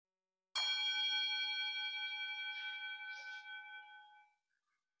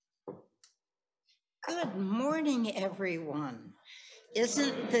Good morning, everyone.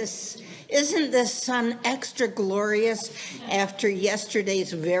 Isn't this sun extra glorious after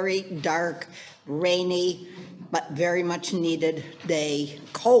yesterday's very dark, rainy, but very much needed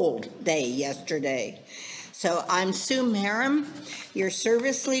cold day yesterday? So I'm Sue Marom, your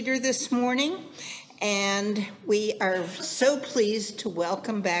service leader this morning, and we are so pleased to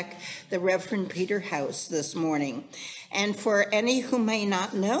welcome back the Reverend Peter House this morning. And for any who may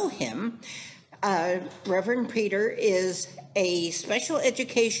not know him, Reverend Peter is a special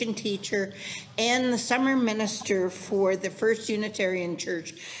education teacher and the summer minister for the First Unitarian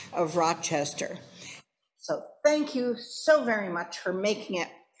Church of Rochester. So thank you so very much for making it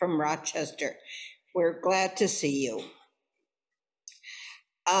from Rochester. We're glad to see you.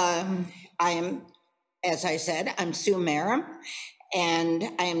 As I said, I'm Sue Marom, and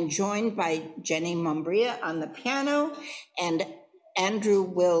I am joined by Jenny Mombrea on the piano and Andrew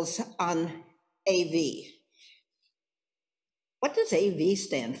Wills on AV. What does AV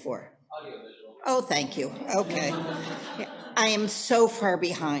stand for? Audiovisual. Oh, thank you. Okay. I am so far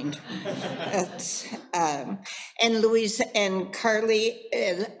behind. And Louise and Carly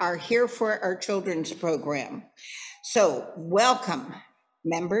are here for our children's program. So welcome,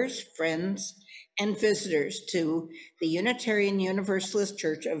 members, friends, and visitors to the Unitarian Universalist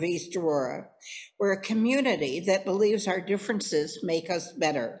Church of East Aurora. We're a community that believes our differences make us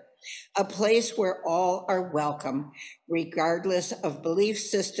better. A place where all are welcome, regardless of belief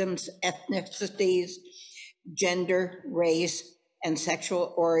systems, ethnicities, gender, race, and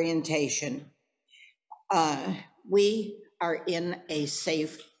sexual orientation. We are in a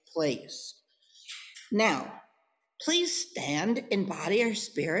safe place. Now, please stand, embody our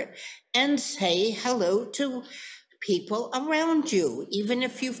spirit, and say hello to people around you, even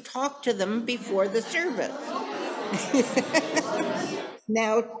if you've talked to them before the service.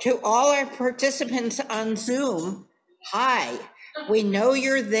 Now, to all our participants on Zoom, hi, we know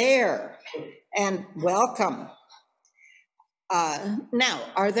you're there, and welcome. Now,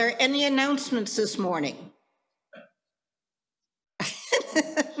 are there any announcements this morning?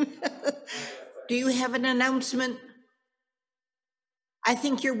 Do you have an announcement? I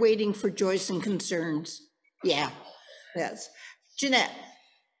think you're waiting for Joyce and Concerns. Yeah, yes. Jeanette.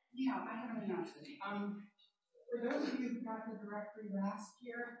 Yeah, I have an announcement. For those of you who got the directory last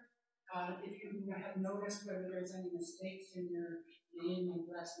year, if you have noticed whether there's any mistakes in your name,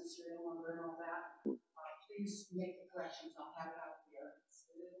 address, and serial number, and all that, please make the corrections. I'll have it out here. It's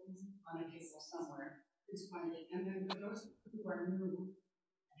on a table somewhere. Please find it. And then for those who are new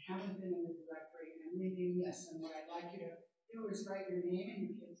and haven't been in the directory and reading this, and what I'd like you to do is write your name and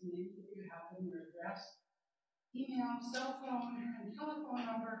your kid's name if you have them, your address, email, cell phone, and telephone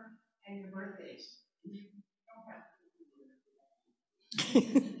number, and your birthdays.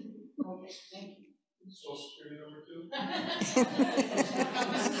 Okay, thank you. Social Security number too?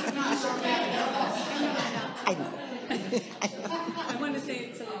 I know. I want to say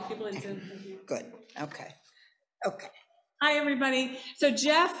it so that people in Zoom. Good, okay. Hi, everybody. So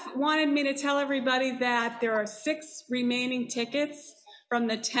Jeff wanted me to tell everybody that there are 6 remaining tickets from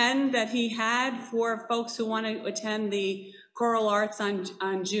the 10 that he had for folks who want to attend the choral arts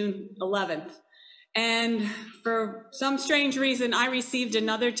on June 11th. And for some strange reason, I received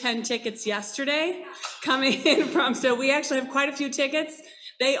another 10 tickets yesterday coming in from, so we actually have quite a few tickets.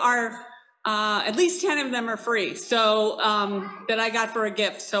 They are, at least 10 of them are free, so that I got for a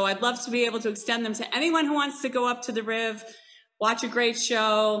gift. So I'd love to be able to extend them to anyone who wants to go up to the Riv, watch a great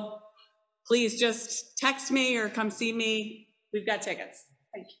show. Please just text me or come see me. We've got tickets.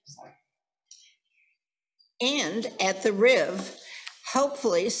 Thank you. Sorry. And at the Riv,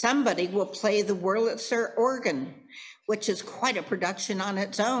 hopefully somebody will play the Wurlitzer organ, which is quite a production on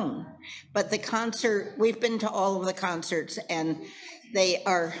its own. But the concert, we've been to all of the concerts and they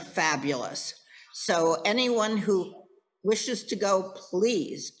are fabulous. So anyone who wishes to go,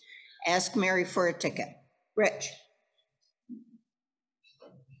 please ask Mary for a ticket. Rich.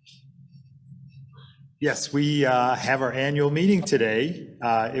 Yes, we have our annual meeting today.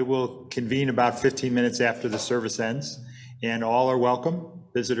 It will convene about 15 minutes after the service ends, and all are welcome,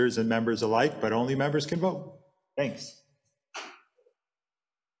 visitors and members alike, but only members can vote. Thanks.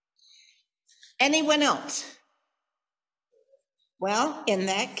 Anyone else? Well, in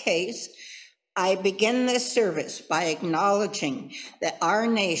that case, I begin this service by acknowledging that our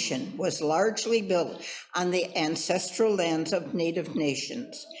nation was largely built on the ancestral lands of Native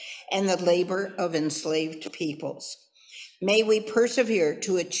nations and the labor of enslaved peoples. May we persevere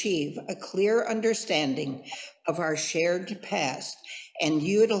to achieve a clear understanding of our shared past and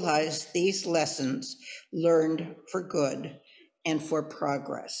utilize these lessons learned for good and for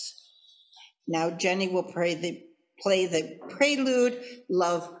progress. Now Jenny will play the prelude,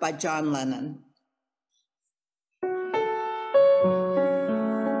 Love by John Lennon.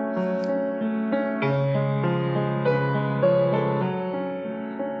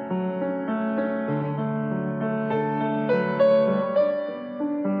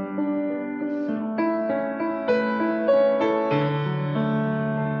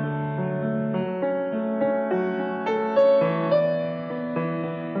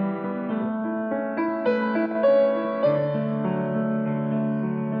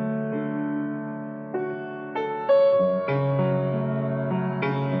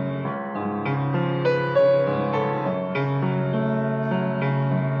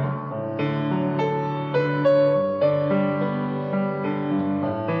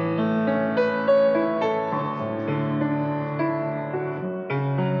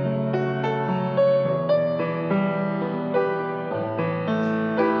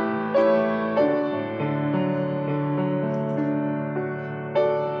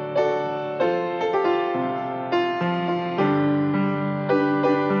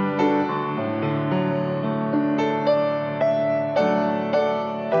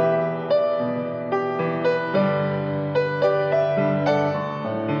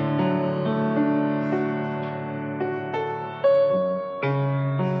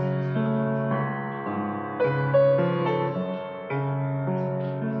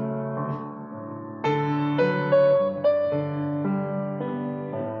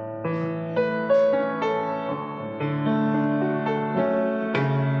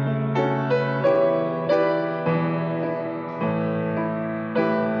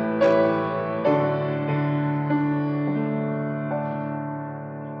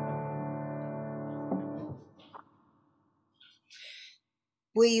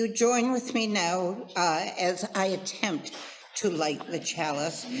 Will you join with me now as I attempt to light the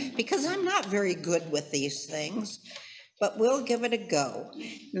chalice? Because I'm not very good with these things, but we'll give it a go.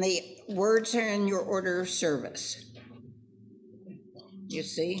 And the words are in your order of service. You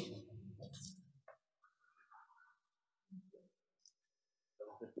see?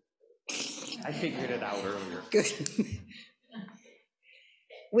 I figured it out earlier. Good.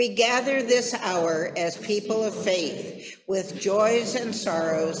 We gather this hour as people of faith, with joys and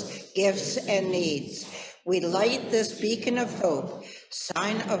sorrows, gifts and needs. We light this beacon of hope,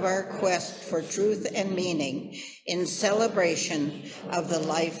 sign of our quest for truth and meaning, in celebration of the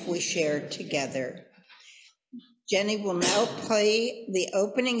life we share together. Jenny will now play the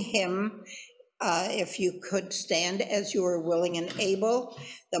opening hymn. If you could stand as you are willing and able.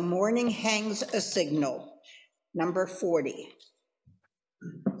 The morning hangs a signal, number 40.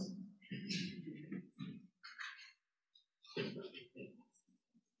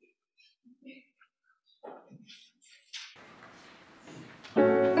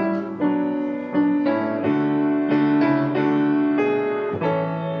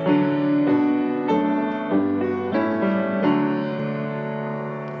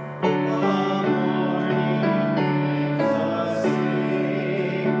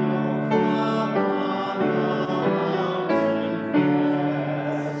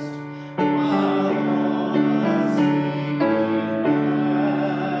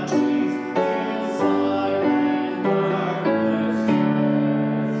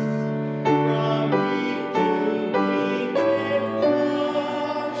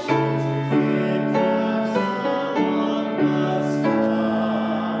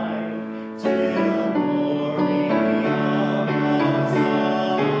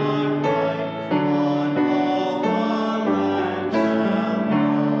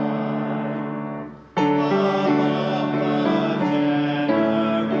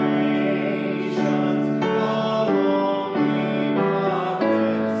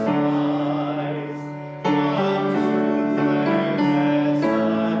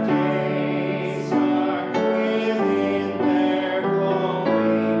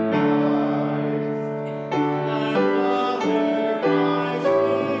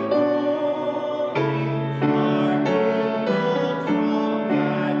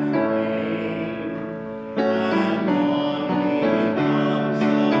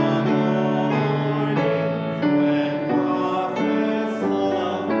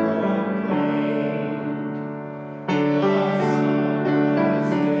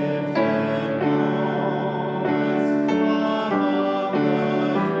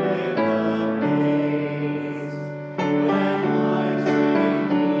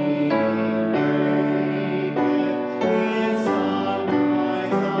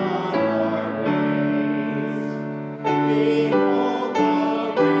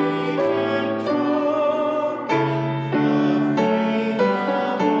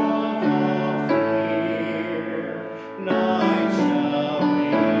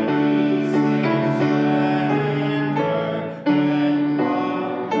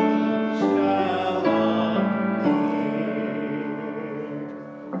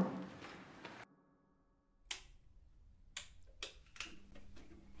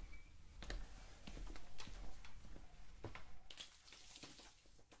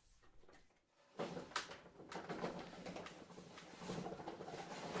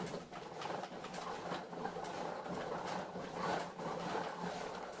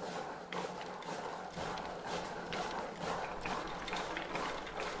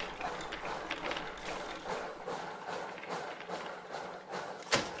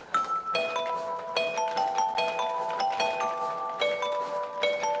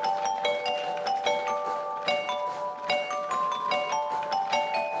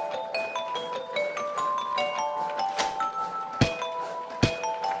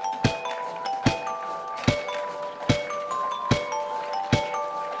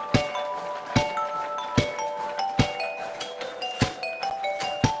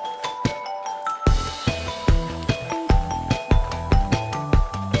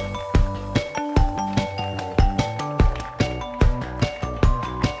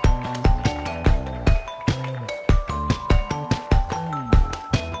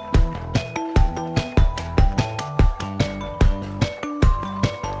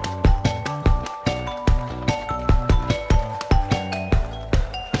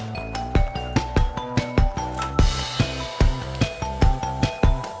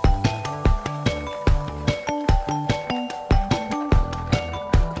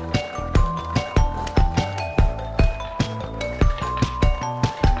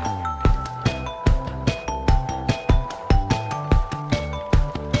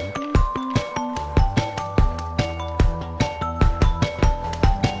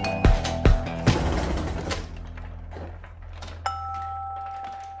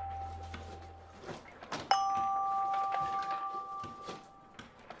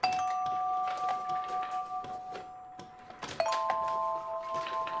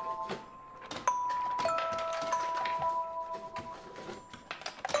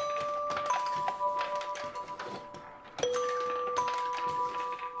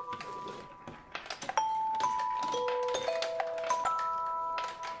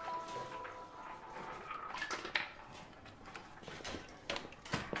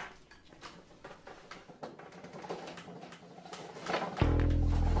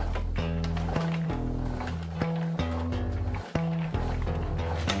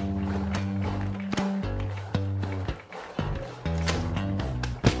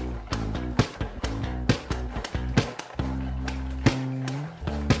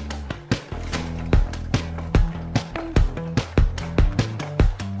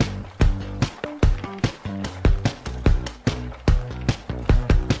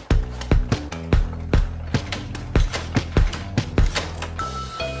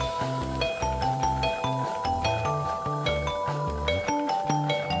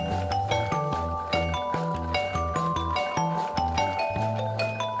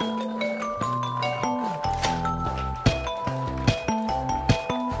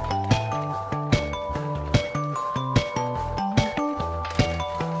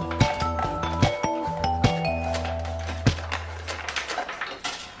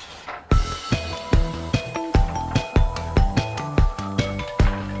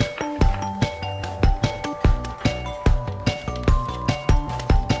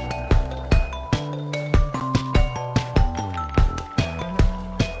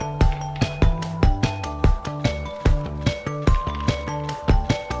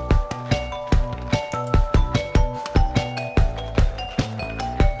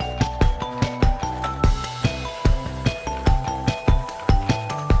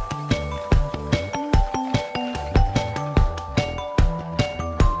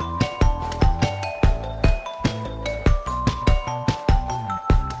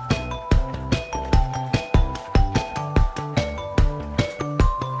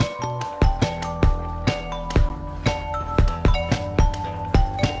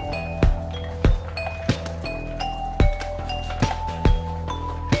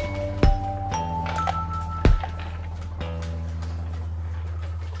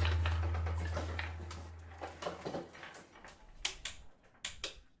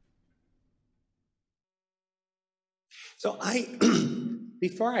 So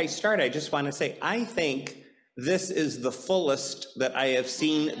before I start, I just want to say, I think this is the fullest that I have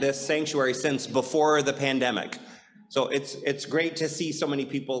seen this sanctuary since before the pandemic. So it's great to see so many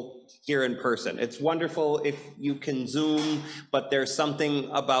people here in person. It's wonderful if you can Zoom, but there's something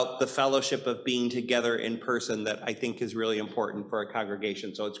about the fellowship of being together in person that I think is really important for a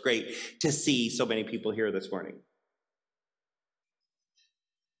congregation. So it's great to see so many people here this morning.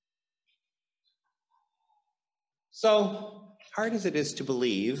 So hard as it is to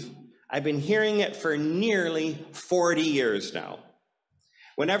believe, I've been hearing it for nearly 40 years now.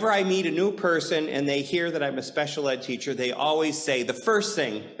 Whenever I meet a new person and they hear that I'm a special ed teacher, they always say, the first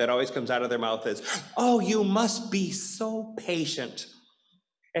thing that always comes out of their mouth is, "Oh, you must be so patient."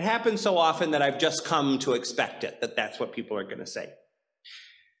 It happens so often that I've just come to expect it, that that's what people are going to say.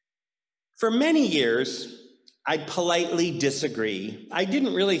 For many years, I'd politely disagree. I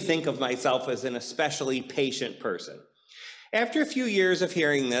didn't really think of myself as an especially patient person. After a few years of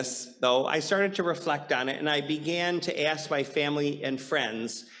hearing this, though, I started to reflect on it, and I began to ask my family and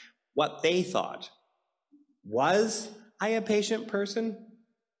friends what they thought. Was I a patient person?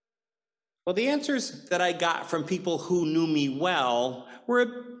 Well, the answers that I got from people who knew me well were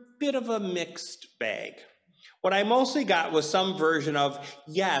a bit of a mixed bag. What I mostly got was some version of,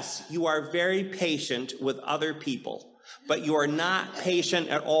 yes, you are very patient with other people, but you are not patient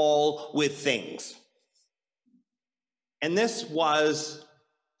at all with things. And this was,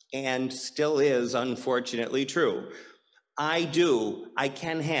 and still is, unfortunately true. I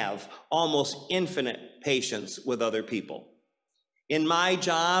can have almost infinite patience with other people. In my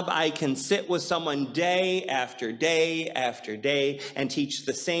job, I can sit with someone day after day after day and teach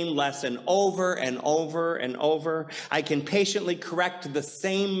the same lesson over and over and over. I can patiently correct the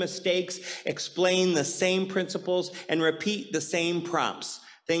same mistakes, explain the same principles, and repeat the same prompts.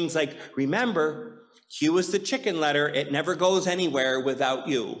 Things like, remember, Q is the chicken letter. It never goes anywhere without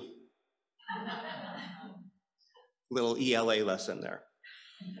you. Little ELA lesson there.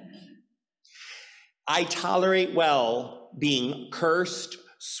 I tolerate well being cursed,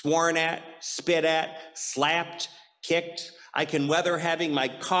 sworn at, spit at, slapped, kicked. I can weather having my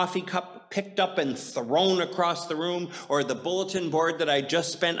coffee cup picked up and thrown across the room, or the bulletin board that I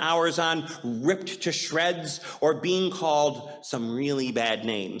just spent hours on ripped to shreds, or being called some really bad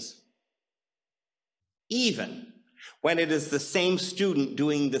names. Even when it is the same student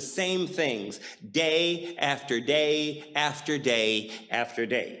doing the same things day after day after day after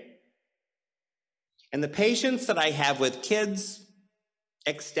day. And the patience that I have with kids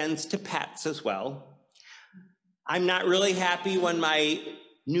extends to pets as well. I'm not really happy when my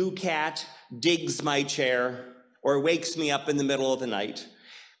new cat digs my chair or wakes me up in the middle of the night.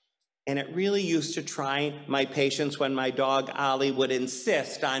 And it really used to try my patience when my dog Ollie would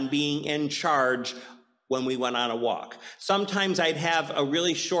insist on being in charge when we went on a walk. Sometimes I'd have a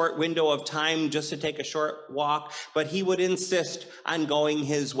really short window of time just to take a short walk, but he would insist on going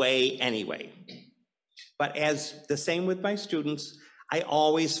his way anyway. But as the same with my students, I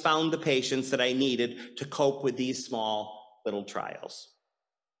always found the patience that I needed to cope with these small little trials.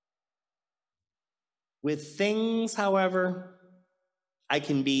 With things, however, I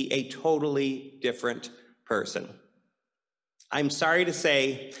can be a totally different person. I'm sorry to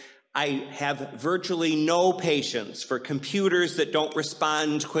say, I have virtually no patience for computers that don't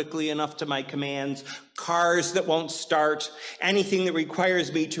respond quickly enough to my commands, cars that won't start, anything that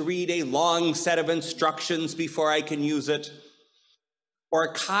requires me to read a long set of instructions before I can use it,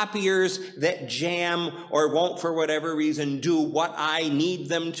 or copiers that jam or won't, for whatever reason, do what I need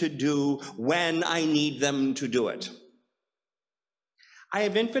them to do when I need them to do it. I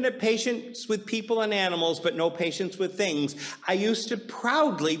have infinite patience with people and animals, but no patience with things. I used to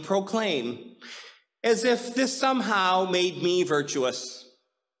proudly proclaim, as if this somehow made me virtuous.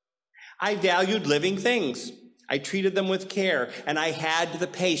 I valued living things. I treated them with care, and I had the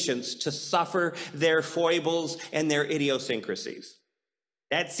patience to suffer their foibles and their idiosyncrasies.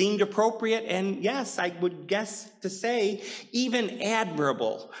 That seemed appropriate, and yes, I would guess to say even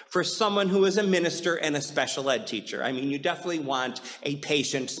admirable for someone who is a minister and a special ed teacher. I mean, you definitely want a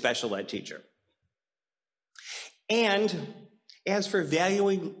patient special ed teacher. And as for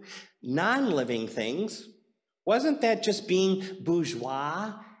valuing non-living things, wasn't that just being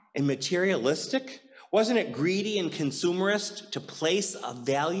bourgeois and materialistic? Wasn't it greedy and consumerist to place a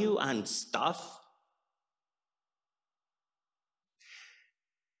value on stuff?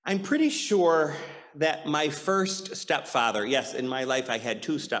 I'm pretty sure that my first stepfather, yes, in my life I had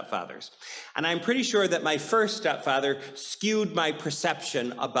two stepfathers, and I'm pretty sure that my first stepfather skewed my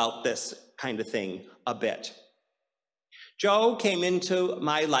perception about this kind of thing a bit. Joe came into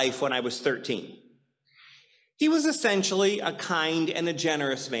my life when I was 13. He was essentially a kind and a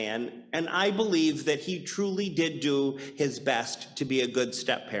generous man, and I believe that he truly did do his best to be a good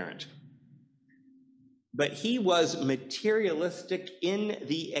step-parent. But he was materialistic in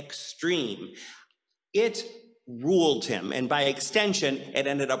the extreme. It ruled him, and by extension, it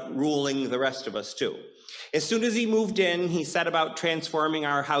ended up ruling the rest of us too. As soon as he moved in, he set about transforming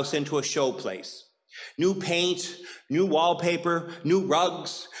our house into a show place. New paint, new wallpaper, new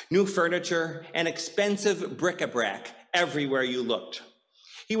rugs, new furniture, and expensive bric-a-brac everywhere you looked.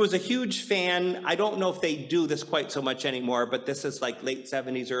 He was a huge fan. I don't know if they do this quite so much anymore, but this is like late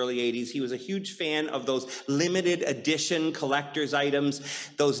 70s, early 80s. He was a huge fan of those limited edition collector's items,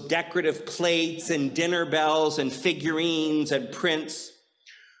 those decorative plates and dinner bells and figurines and prints.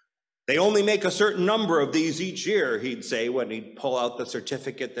 They only make a certain number of these each year, he'd say when he'd pull out the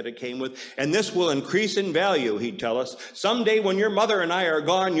certificate that it came with. And this will increase in value, he'd tell us. Someday when your mother and I are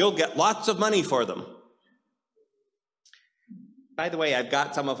gone, you'll get lots of money for them. By the way, I've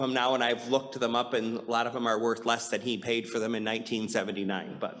got some of them now and I've looked them up and a lot of them are worth less than he paid for them in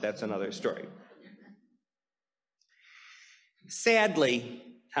 1979, but that's another story. Sadly,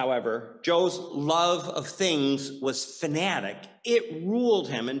 however, Joe's love of things was fanatic. It ruled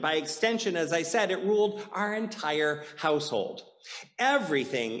him, and by extension, as I said, it ruled our entire household.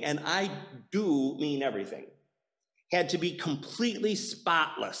 Everything, and I do mean everything, had to be completely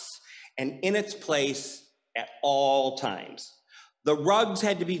spotless and in its place at all times. The rugs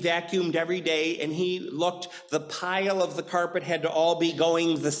had to be vacuumed every day, and the pile of the carpet had to all be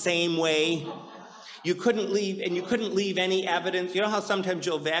going the same way. You couldn't leave any evidence. You know how sometimes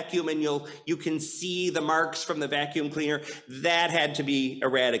you'll vacuum and you can see the marks from the vacuum cleaner? That had to be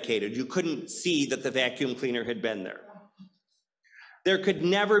eradicated. You couldn't see that the vacuum cleaner had been there. There could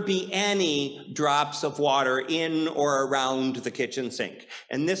never be any drops of water in or around the kitchen sink.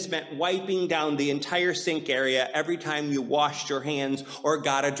 And this meant wiping down the entire sink area every time you washed your hands or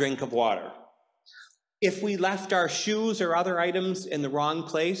got a drink of water. If we left our shoes or other items in the wrong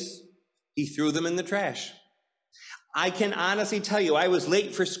place, he threw them in the trash. I can honestly tell you, I was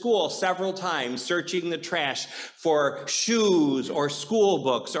late for school several times searching the trash for shoes or school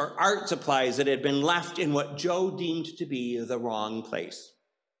books or art supplies that had been left in what Joe deemed to be the wrong place.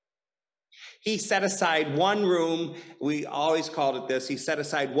 He set aside one room, we always called it this, he set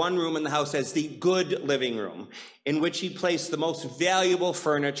aside one room in the house as the good living room, in which he placed the most valuable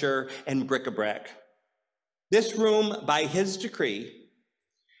furniture and bric-a-brac. This room, by his decree,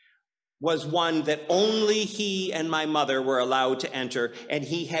 was one that only he and my mother were allowed to enter, and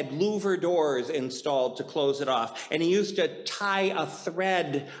he had louver doors installed to close it off. And he used to tie a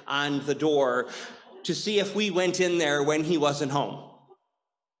thread on the door to see if we went in there when he wasn't home.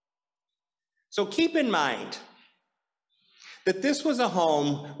 So keep in mind that this was a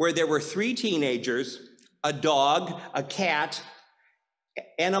home where there were 3 teenagers, a dog, a cat,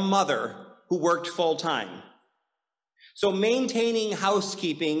 and a mother who worked full-time. So maintaining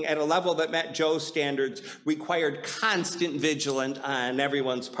housekeeping at a level that met Joe's standards required constant vigilance on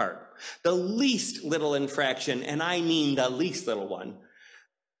everyone's part. The least little infraction, and I mean the least little one,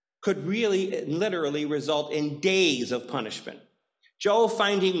 could really literally result in days of punishment. Joe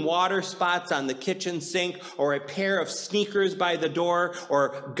finding water spots on the kitchen sink or a pair of sneakers by the door,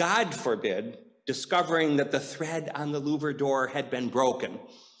 or God forbid, discovering that the thread on the louver door had been broken,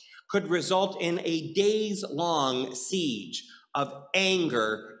 could result in a days-long siege of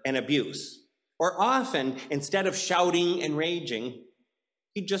anger and abuse. Or often, instead of shouting and raging,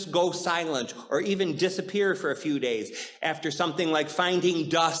 he'd just go silent or even disappear for a few days after something like finding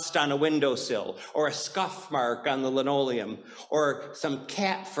dust on a windowsill or a scuff mark on the linoleum or some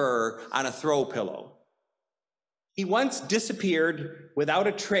cat fur on a throw pillow. He once disappeared without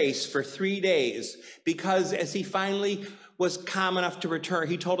a trace for 3 days because as he finally was calm enough to return,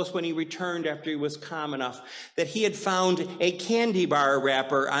 he told us when he returned after he was calm enough that he had found a candy bar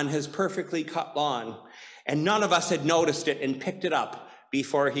wrapper on his perfectly cut lawn, and none of us had noticed it and picked it up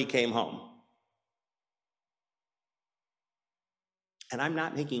before he came home. And I'm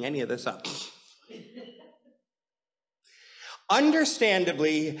not making any of this up.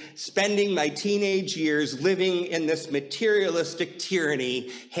 Understandably, spending my teenage years living in this materialistic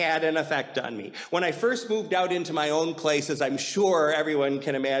tyranny had an effect on me. When I first moved out into my own place, as I'm sure everyone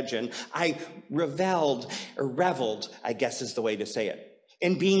can imagine, I reveled, I guess is the way to say it,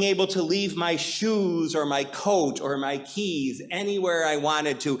 in being able to leave my shoes or my coat or my keys anywhere I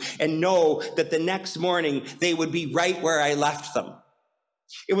wanted to and know that the next morning they would be right where I left them.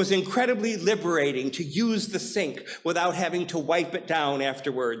 It was incredibly liberating to use the sink without having to wipe it down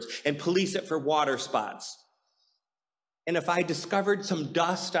afterwards and police it for water spots. And if I discovered some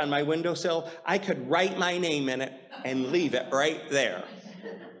dust on my windowsill, I could write my name in it and leave it right there.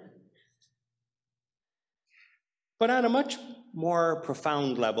 But on a much more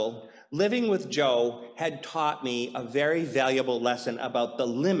profound level, living with Joe had taught me a very valuable lesson about the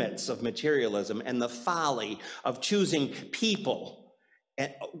limits of materialism and the folly of choosing people,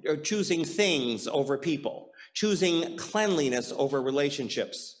 or choosing things over people, choosing cleanliness over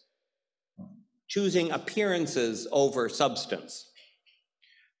relationships, choosing appearances over substance.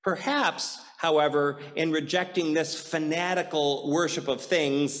 Perhaps, however, in rejecting this fanatical worship of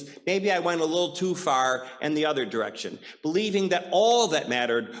things, maybe I went a little too far in the other direction, believing that all that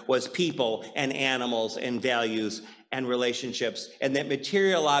mattered was people and animals and values and relationships, and that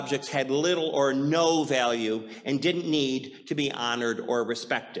material objects had little or no value and didn't need to be honored or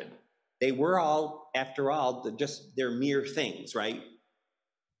respected. They were all, after all, they're mere things, right?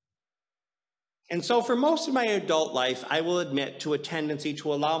 And so for most of my adult life, I will admit to a tendency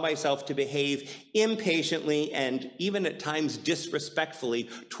to allow myself to behave impatiently and even at times disrespectfully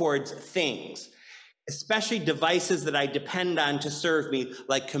towards things, especially devices that I depend on to serve me,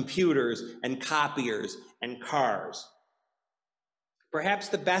 like computers and copiers and cars. Perhaps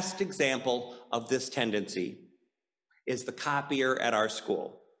the best example of this tendency is the copier at our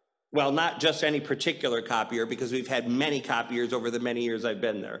school. Well, not just any particular copier, because we've had many copiers over the many years I've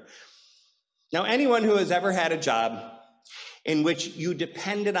been there. Now, anyone who has ever had a job in which you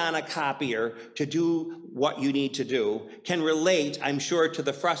depended on a copier to do what you need to do can relate, I'm sure, to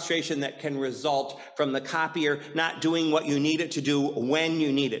the frustration that can result from the copier not doing what you need it to do when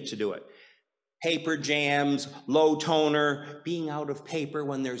you need it to do it. Paper jams, low toner, being out of paper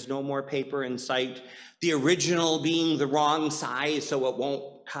when there's no more paper in sight, the original being the wrong size so it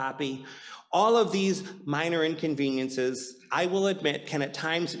won't copy. All of these minor inconveniences, I will admit, can at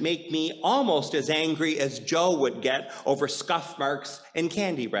times make me almost as angry as Joe would get over scuff marks and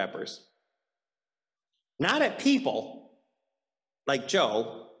candy wrappers. Not at people, like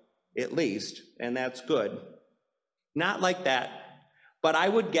Joe, at least, and that's good. Not like that, but I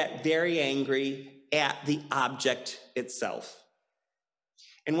would get very angry at the object itself.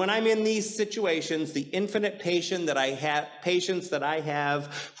 And when I'm in these situations, the infinite patience that I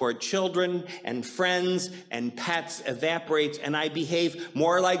have for children and friends and pets evaporates, and I behave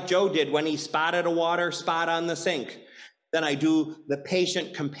more like Joe did when he spotted a water spot on the sink than I do the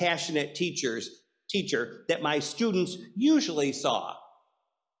patient, compassionate teacher that my students usually saw.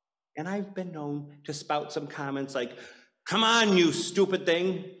 And I've been known to spout some comments like, "Come on, you stupid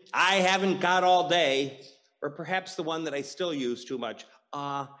thing, I haven't got all day," or perhaps the one that I still use too much,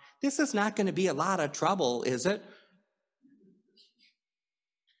 "This is not going to be a lot of trouble, is it?"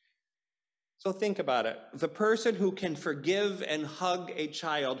 So think about it. The person who can forgive and hug a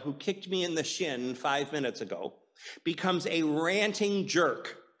child who kicked me in the shin 5 minutes ago becomes a ranting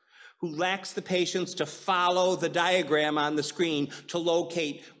jerk who lacks the patience to follow the diagram on the screen to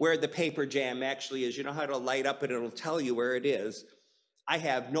locate where the paper jam actually is. You know how to light up and it'll tell you where it is. I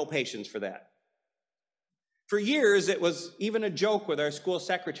have no patience for that. For years, it was even a joke with our school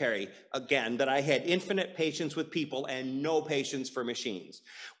secretary, again, that I had infinite patience with people and no patience for machines.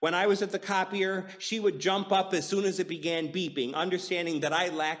 When I was at the copier, she would jump up as soon as it began beeping, understanding that I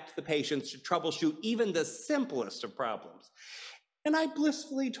lacked the patience to troubleshoot even the simplest of problems. And I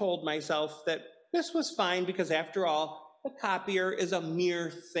blissfully told myself that this was fine because, after all, the copier is a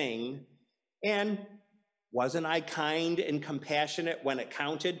mere thing. And wasn't I kind and compassionate when it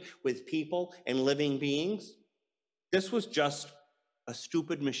counted with people and living beings? This was just a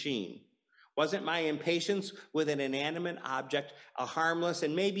stupid machine. Wasn't my impatience with an inanimate object a harmless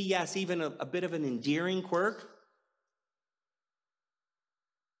and maybe, yes, even a bit of an endearing quirk?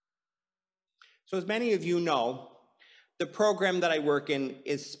 So as many of you know, the program that I work in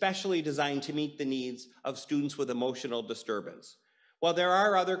is specially designed to meet the needs of students with emotional disturbance. While there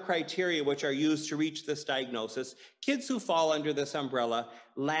are other criteria which are used to reach this diagnosis, kids who fall under this umbrella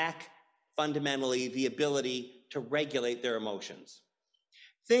lack fundamentally the ability to regulate their emotions.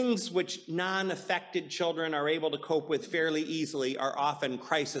 Things which non-affected children are able to cope with fairly easily are often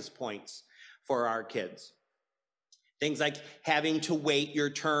crisis points for our kids. Things like having to wait your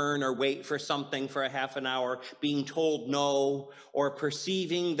turn or wait for something for a half an hour, being told no, or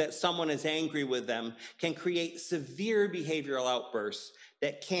perceiving that someone is angry with them can create severe behavioral outbursts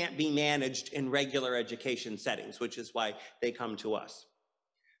that can't be managed in regular education settings, which is why they come to us.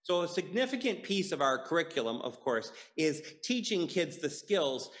 So a significant piece of our curriculum, of course, is teaching kids the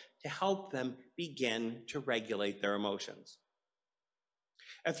skills to help them begin to regulate their emotions.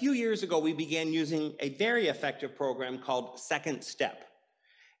 A few years ago, we began using a very effective program called Second Step.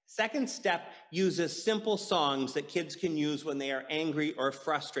 Second step uses simple songs that kids can use when they are angry or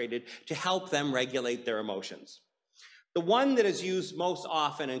frustrated to help them regulate their emotions. The one that is used most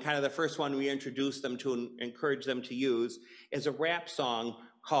often, and kind of the first one we introduce them to and encourage them to use, is a rap song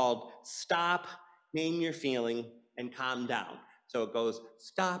called Stop, Name Your Feeling, and Calm Down. So it goes,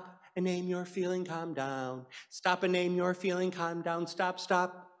 stop and name your feeling, calm down. Stop and name your feeling, calm down. Stop,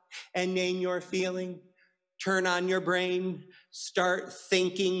 stop, and name your feeling. Turn on your brain. Start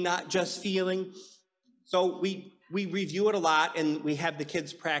thinking, not just feeling. So we review it a lot, and we have the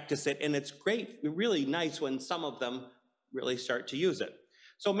kids practice it, and it's great, really nice when some of them really start to use it.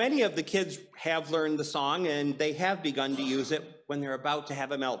 So many of the kids have learned the song, and they have begun to use it when they're about to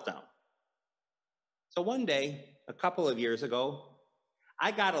have a meltdown. So one day, a couple of years ago, I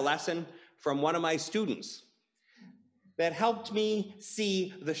got a lesson from one of my students that helped me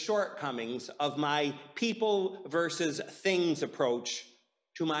see the shortcomings of my people versus things approach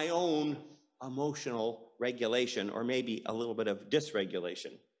to my own emotional regulation, or maybe a little bit of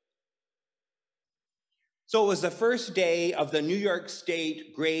dysregulation. So it was the first day of the New York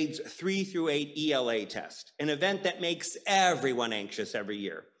State grades 3 through 8 ELA test, an event that makes everyone anxious every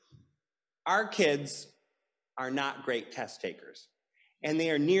year. Our kids are not great test takers, and they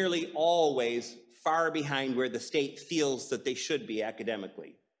are nearly always far behind where the state feels that they should be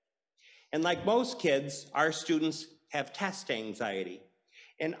academically. And like most kids, our students have test anxiety.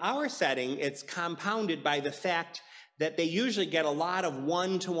 In our setting, it's compounded by the fact that they usually get a lot of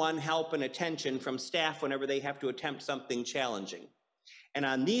one-to-one help and attention from staff whenever they have to attempt something challenging. And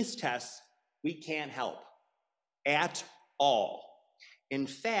on these tests, we can't help at all. In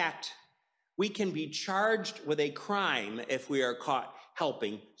fact, we can be charged with a crime if we are caught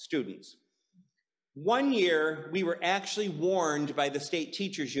helping students. One year, we were actually warned by the State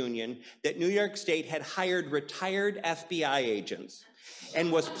Teachers Union that New York State had hired retired FBI agents and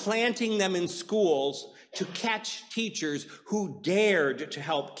was planting them in schools to catch teachers who dared to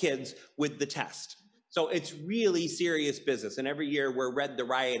help kids with the test. So it's really serious business. And every year we're read the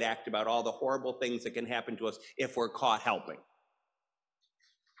riot act about all the horrible things that can happen to us if we're caught helping.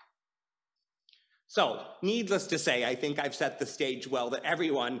 So, needless to say, I think I've set the stage well that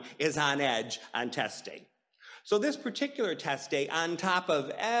everyone is on edge on test day. So this particular test day, on top of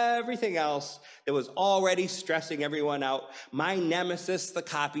everything else that was already stressing everyone out, my nemesis, the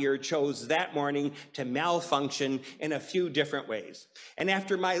copier, chose that morning to malfunction in a few different ways. And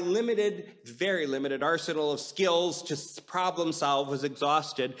after my limited, very limited arsenal of skills to problem solve was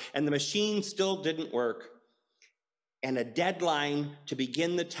exhausted, and the machine still didn't work, and a deadline to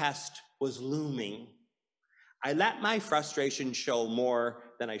begin the test was looming, I let my frustration show more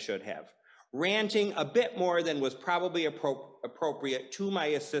than I should have, ranting a bit more than was probably appropriate to my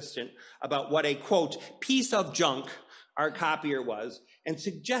assistant about what a, quote, piece of junk our copier was, and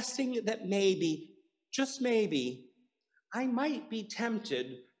suggesting that maybe, just maybe, I might be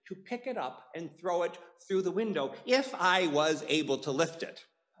tempted to pick it up and throw it through the window if I was able to lift it.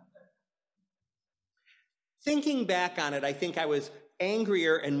 Thinking back on it, I think I was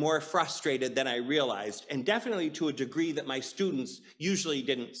angrier and more frustrated than I realized, and definitely to a degree that my students usually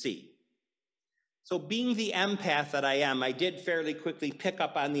didn't see. So being the empath that I am, I did fairly quickly pick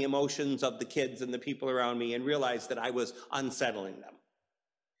up on the emotions of the kids and the people around me and realized that I was unsettling them.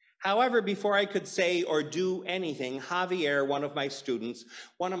 However, before I could say or do anything, Javier, one of my students,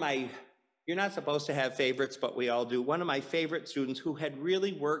 you're not supposed to have favorites, but we all do, one of my favorite students who had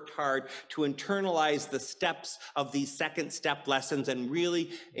really worked hard to internalize the steps of these second step lessons and really,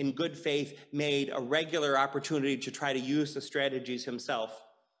 in good faith, made a regular opportunity to try to use the strategies himself,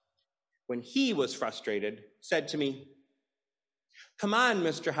 when he was frustrated, said to me, "Come on,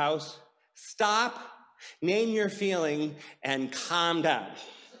 Mr. House, stop, name your feeling, and calm down."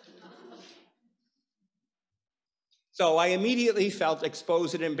 So I immediately felt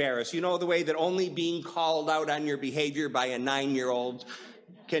exposed and embarrassed. You know, the way that only being called out on your behavior by a 9-year-old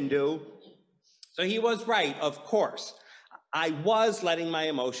can do. So he was right, of course. I was letting my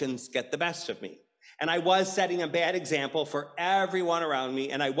emotions get the best of me. And I was setting a bad example for everyone around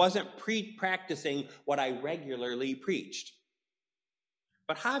me, and I wasn't practicing what I regularly preached.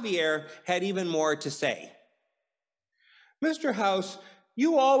 But Javier had even more to say. "Mr. House,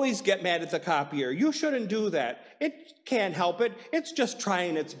 you always get mad at the copier. You shouldn't do that. It can't help it. It's just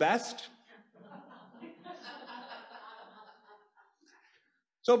trying its best."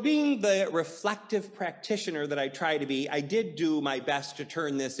 So being the reflective practitioner that I try to be, I did do my best to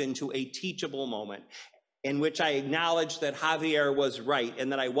turn this into a teachable moment in which I acknowledged that Javier was right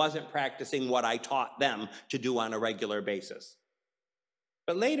and that I wasn't practicing what I taught them to do on a regular basis.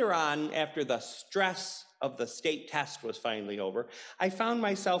 But later on, after the stress of the state test was finally over, I found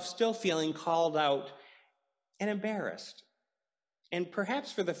myself still feeling called out and embarrassed. And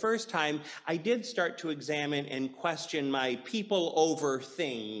perhaps for the first time, I did start to examine and question my people over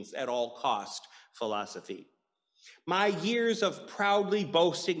things at all cost philosophy. My years of proudly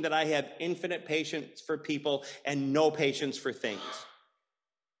boasting that I have infinite patience for people and no patience for things.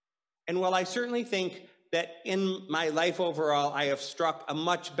 And while I certainly think that in my life overall, I have struck a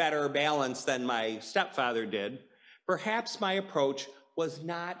much better balance than my stepfather did, perhaps my approach was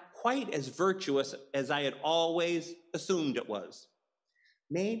not quite as virtuous as I had always assumed it was.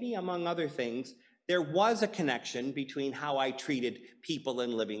 Maybe, among other things, there was a connection between how I treated people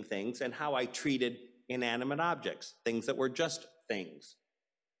and living things and how I treated inanimate objects, things that were just things.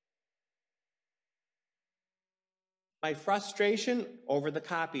 My frustration over the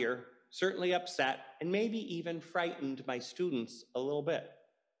copier certainly upset and maybe even frightened my students a little bit.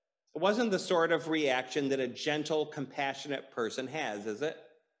 It wasn't the sort of reaction that a gentle, compassionate person has, is it?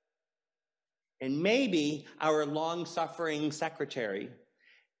 And maybe our long-suffering secretary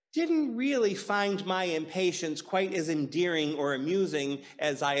didn't really find my impatience quite as endearing or amusing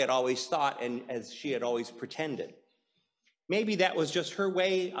as I had always thought and as she had always pretended. Maybe that was just her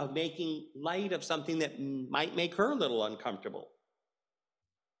way of making light of something that might make her a little uncomfortable.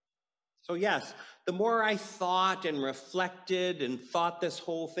 So yes, the more I thought and reflected and thought this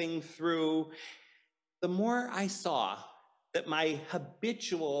whole thing through, the more I saw that my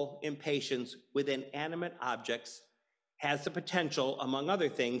habitual impatience with inanimate objects has the potential, among other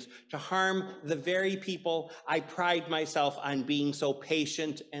things, to harm the very people I pride myself on being so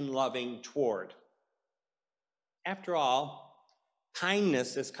patient and loving toward. After all,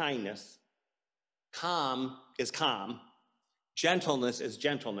 kindness is kindness, calm is calm, gentleness is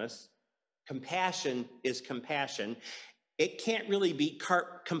gentleness, compassion is compassion. It can't really be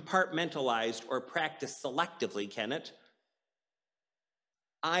compartmentalized or practiced selectively, can it?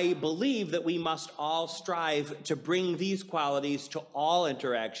 I believe that we must all strive to bring these qualities to all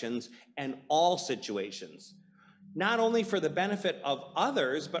interactions and all situations, not only for the benefit of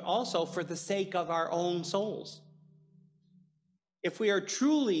others, but also for the sake of our own souls. If we are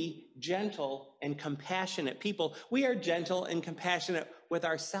truly gentle and compassionate people, we are gentle and compassionate with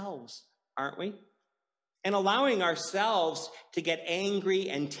ourselves, aren't we? And allowing ourselves to get angry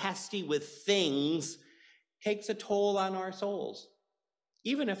and testy with things takes a toll on our souls,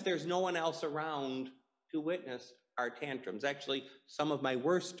 even if there's no one else around to witness our tantrums. Actually, some of my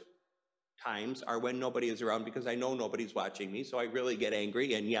worst times are when nobody is around because I know nobody's watching me, so I really get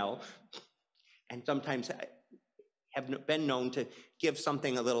angry and yell. And sometimes I have been known to give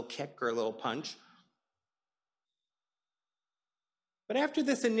something a little kick or a little punch. But after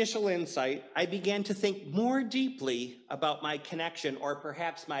this initial insight, I began to think more deeply about my connection, or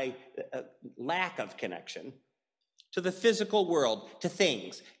perhaps my lack of connection, to the physical world, to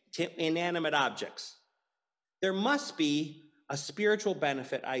things, to inanimate objects. There must be a spiritual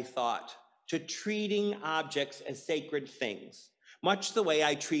benefit, I thought, to treating objects as sacred things, much the way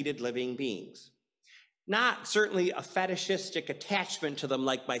I treated living beings. Not certainly a fetishistic attachment to them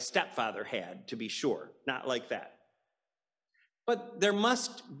like my stepfather had, to be sure, not like that. But there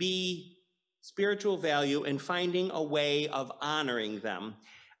must be spiritual value in finding a way of honoring them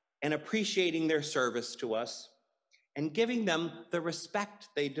and appreciating their service to us and giving them the respect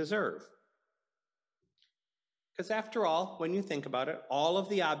they deserve. Because after all, when you think about it, all of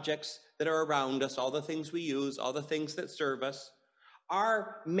the objects that are around us, all the things we use, all the things that serve us,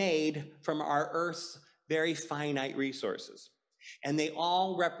 are made from our Earth's very finite resources. And they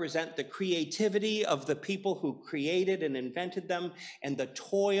all represent the creativity of the people who created and invented them, and the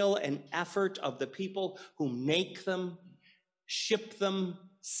toil and effort of the people who make them, ship them,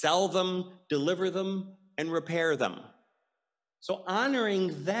 sell them, deliver them, and repair them. So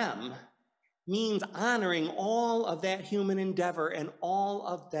honoring them means honoring all of that human endeavor and all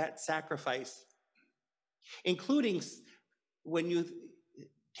of that sacrifice, including when you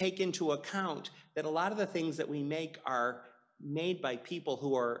take into account that a lot of the things that we make are made by people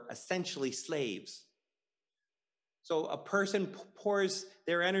who are essentially slaves. So a person pours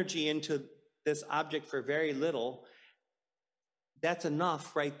their energy into this object for very little. That's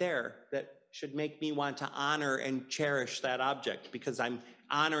enough right there that should make me want to honor and cherish that object, because I'm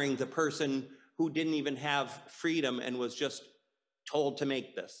honoring the person who didn't even have freedom and was just told to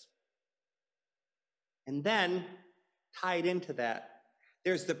make this. And then, tied into that,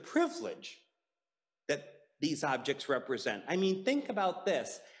 there's the privilege that these objects represent. I mean, think about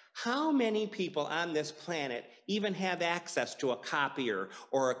this. How many people on this planet even have access to a copier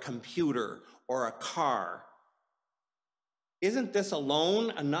or a computer or a car? Isn't this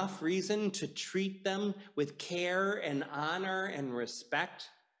alone enough reason to treat them with care and honor and respect?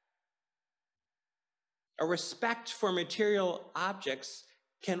 A respect for material objects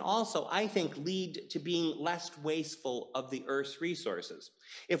can also, I think, lead to being less wasteful of the earth's resources.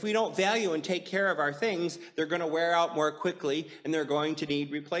 If we don't value and take care of our things, they're going to wear out more quickly and they're going to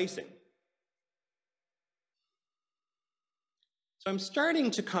need replacing. So I'm starting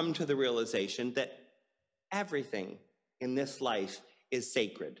to come to the realization that everything in this life is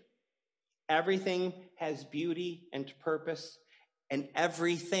sacred. Everything has beauty and purpose, and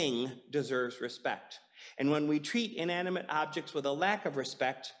everything deserves respect. And when we treat inanimate objects with a lack of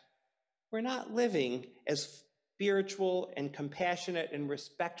respect, we're not living as spiritual and compassionate and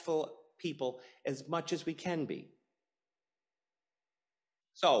respectful people as much as we can be.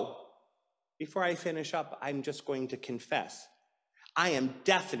 So, before I finish up, I'm just going to confess, I am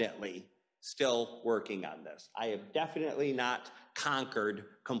definitely still working on this. I have definitely not conquered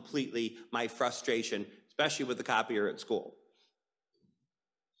completely my frustration, especially with the copier at school.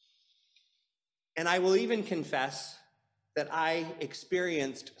 And I will even confess that I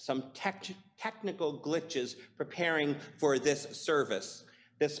experienced some technical glitches preparing for this service.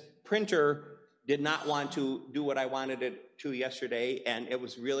 This printer did not want to do what I wanted it to yesterday, and it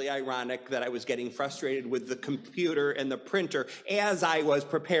was really ironic that I was getting frustrated with the computer and the printer as I was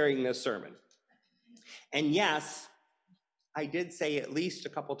preparing this sermon. And yes, I did say at least a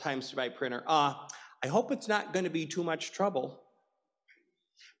couple times to my printer, I hope it's not going to be too much trouble.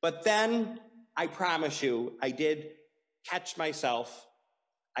 But then, I promise you, I did catch myself.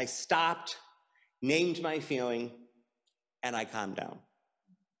 I stopped, named my feeling, and I calmed down.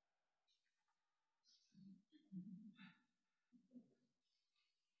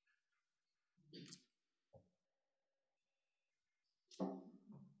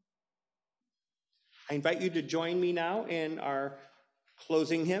 I invite you to join me now in our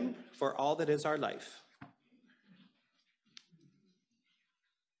closing hymn, For All That Is Our Life.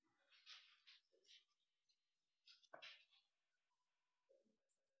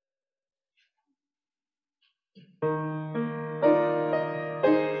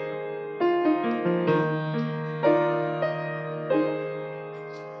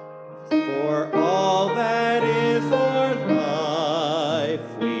 For all that is our life,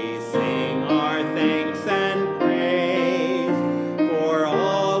 we sing our thanks and praise. For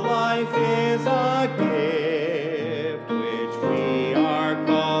all life is a gift which we are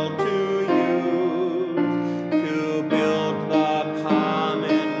called to use to build the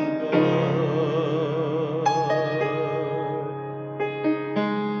common good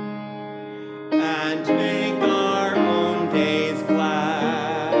and make our own days glad.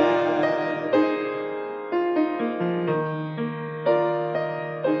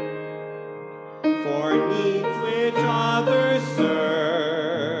 For needs which others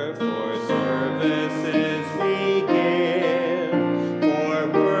serve, for services we give, for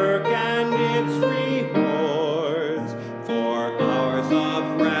work and its rewards, for hours of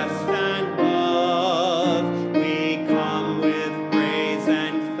rest and love, we come with praise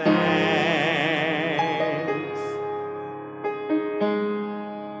and thanks.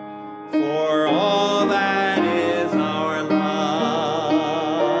 For all that is our life.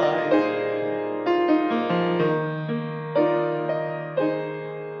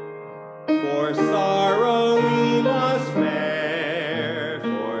 For sorrow we must bear,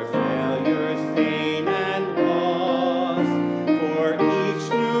 for failures, pain, and loss, for each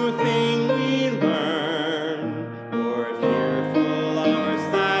new thing we learn, for fearful hours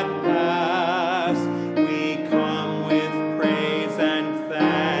that pass, we come with praise and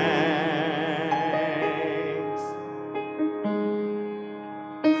thanks.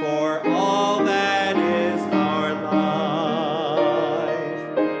 For all that is our life.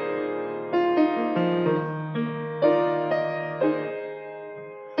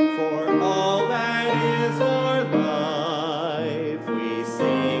 For all that is our life, we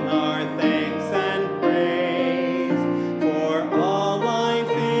sing our thanks and praise. For all life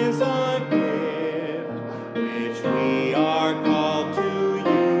is a gift which we are called to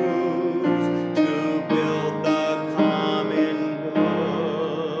use to build the common good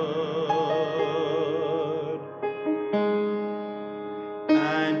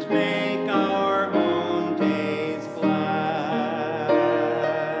and make our own days glad.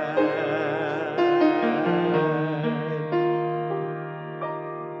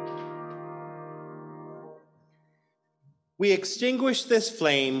 We extinguish this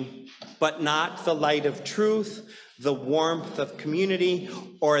flame, but not the light of truth, the warmth of community,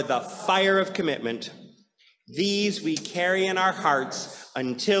 or the fire of commitment. These we carry in our hearts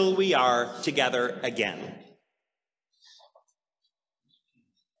until we are together again.